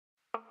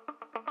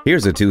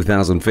Here's a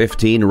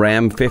 2015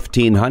 Ram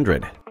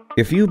 1500.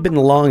 If you've been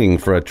longing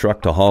for a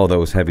truck to haul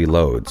those heavy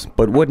loads,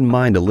 but wouldn't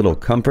mind a little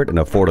comfort and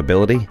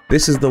affordability,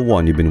 this is the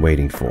one you've been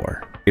waiting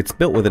for. It's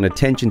built with an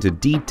attention to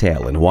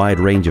detail and wide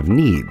range of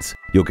needs.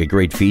 You'll get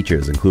great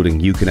features including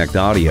Uconnect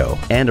audio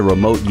and a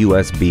remote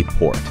USB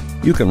port.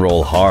 You can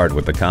roll hard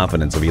with the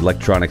confidence of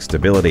electronic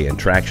stability and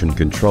traction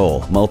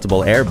control,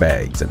 multiple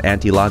airbags, and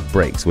anti-lock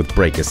brakes with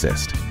brake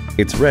assist.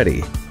 It's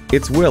ready,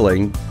 it's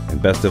willing,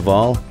 and best of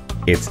all,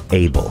 it's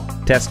able.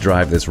 Test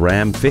drive this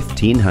Ram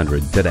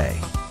 1500 today.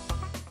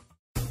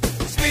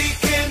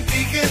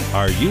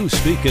 Are you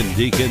speaking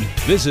Deacon?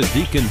 Visit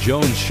Deacon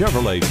Jones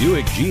Chevrolet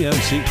Buick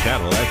GMC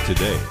Cadillac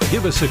today.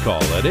 Give us a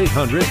call at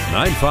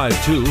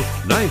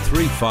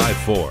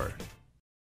 800-952-9354.